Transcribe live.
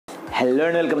Hello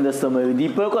and welcome दोस्तों, मैं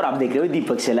दीपक और आप देख रहे हो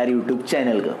दीपक शेलार यूट्यूब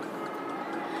चैनल को।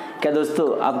 क्या दोस्तों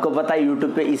आपको पता है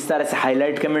यूट्यूब पे इस तरह से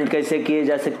हाईलाइट कमेंट कैसे किए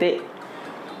जा सकते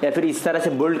या फिर इस तरह से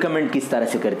बोल्ड कमेंट किस तरह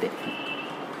से करते?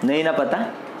 नहीं ना पता?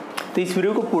 तो इस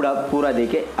वीडियो को पूरा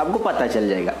देखे आपको पता चल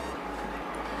जाएगा।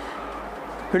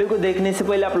 वीडियो को देखने से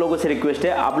पहले आप लोगों से रिक्वेस्ट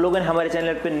है, आप लोगों ने हमारे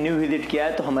चैनल पर न्यू विजिट किया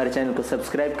है तो हमारे चैनल को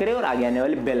सब्सक्राइब करें और आगे आने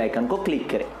वाले बेल आइकन को क्लिक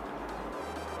करें।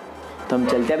 तो हम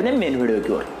चलते हैं अपने मेन वीडियो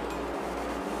की ओर।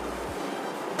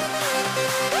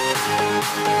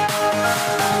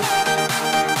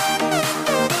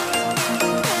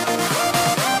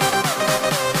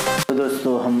 तो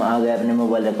दोस्तों हम आ गए अपने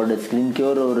मोबाइल रिकॉर्डर स्क्रीन की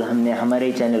ओर और हमने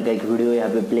हमारे चैनल का एक वीडियो यहाँ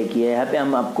पे प्ले किया है। यहाँ पे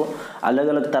हम आपको अलग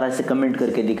अलग तरह से कमेंट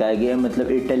करके दिखाया गया है,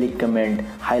 मतलब इटैलिक कमेंट,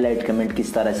 हाईलाइट कमेंट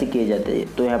किस तरह से किए जाते हैं।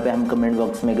 तो यहाँ पे हम कमेंट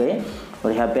बॉक्स में गए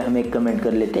और यहाँ पे हम एक कमेंट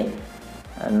कर लेते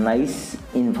हैं, नाइस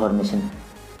इन्फॉर्मेशन।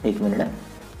 एक मिनट,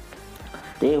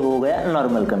 तो ये हो गया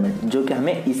नॉर्मल कमेंट जो कि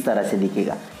हमें इस तरह से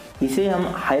दिखेगा। इसे हम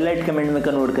हाईलाइट कमेंट में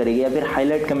कन्वर्ट करेंगे या फिर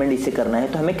हाईलाइट कमेंट इसे करना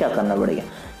है तो हमें क्या करना पड़ेगा।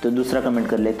 तो दूसरा कमेंट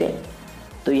कर लेते हैं।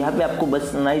 तो यहाँ पे आपको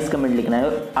बस नाइस कमेंट लिखना है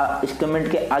और इस कमेंट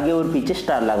के आगे और पीछे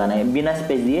स्टार लगाना है, बिना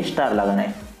स्पेस दिए स्टार लगाना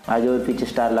है, आगे और पीछे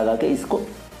स्टार लगा के इसको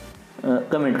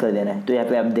कमेंट कर देना है। तो यहाँ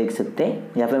पे आप देख सकते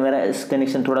हैं, यहाँ पे मेरा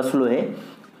कनेक्शन थोड़ा स्लो है,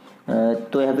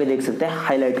 तो यहाँ पे देख सकते हैं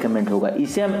हाईलाइट कमेंट होगा।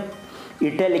 इसे हम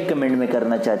इटैलिक कमेंट में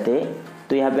करना चाहते हैं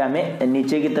तो यहाँ पे हमें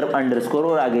नीचे की तरफ अंडरस्कोर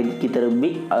और आगे की तरफ भी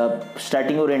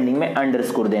स्टार्टिंग और एंडिंग में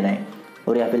अंडरस्कोर देना है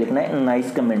और यहाँ पे लिखना है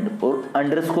नाइस कमेंट। और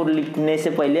अंडरस्कोर लिखने से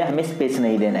पहले हमें स्पेस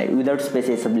नहीं देना है, विदाउट स्पेस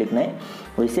ये सब लिखना है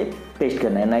और इसे पेस्ट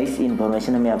करना है। नाइस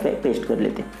इन्फॉर्मेशन हम यहाँ पे पेस्ट कर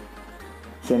लेते हैं।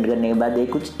 सेंड करने के बाद ये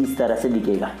कुछ इस तरह से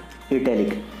दिखेगा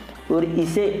इटैलिक। और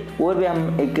इसे और भी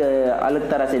हम एक अलग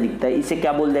तरह से दिखता है, इसे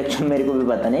क्या बोलते हैं एक्चुअली मेरे को भी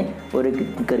पता नहीं, और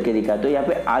एक करके दिखा। तो यहाँ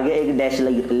पे आगे एक डैश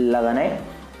लगाना है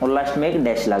और लास्ट में एक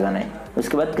डैश लगाना है,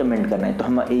 उसके बाद कमेंट करना है। तो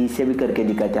हम इसे भी करके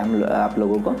दिखाते हैं हम आप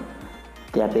लोगों को।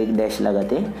 तो यहाँ पे एक डैश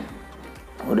लगाते हैं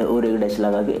और एक डैश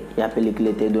लगा के यहाँ पे लिख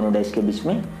लेते हैं दोनों डैश के बीच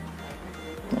में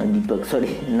दीपक,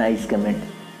 sorry, nice comment,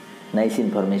 nice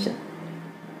information,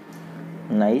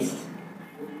 nice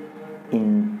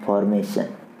information,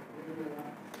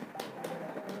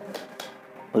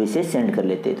 और इसे सेंड कर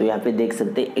लेते हैं। तो यहाँ पे देख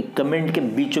सकते हैं एक कमेंट के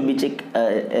बीचों बीच एक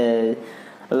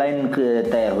लाइन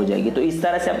तैयार हो जाएगी। तो इस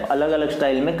तरह से आप अलग अलग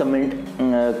स्टाइल में कमेंट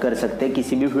कर सकते हैं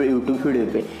किसी भी यूट्यूब वीडियो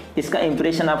पे। इसका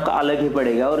इंप्रेशन आपका अलग ही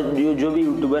पड़ेगा और जो भी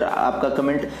यूट्यूबर आपका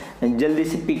कमेंट जल्दी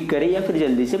से पिक करे या फिर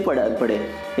जल्दी से पढ़े,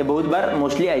 ये बहुत बार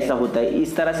मोस्टली ऐसा होता है।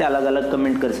 इस तरह से अलग अलग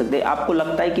कमेंट कर सकते हैं। आपको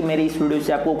लगता है कि मेरी इस वीडियो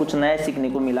से आपको कुछ नया सीखने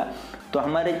को मिला तो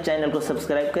हमारे चैनल को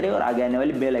सब्सक्राइब करें और आगे आने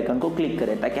वाली बेल आइकन को क्लिक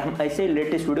करें ताकि हम ऐसे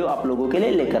लेटेस्ट वीडियो आप लोगों के लिए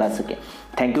लेकर आ सकें।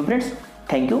 Thank you friends,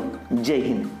 thank you, जय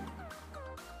हिंद।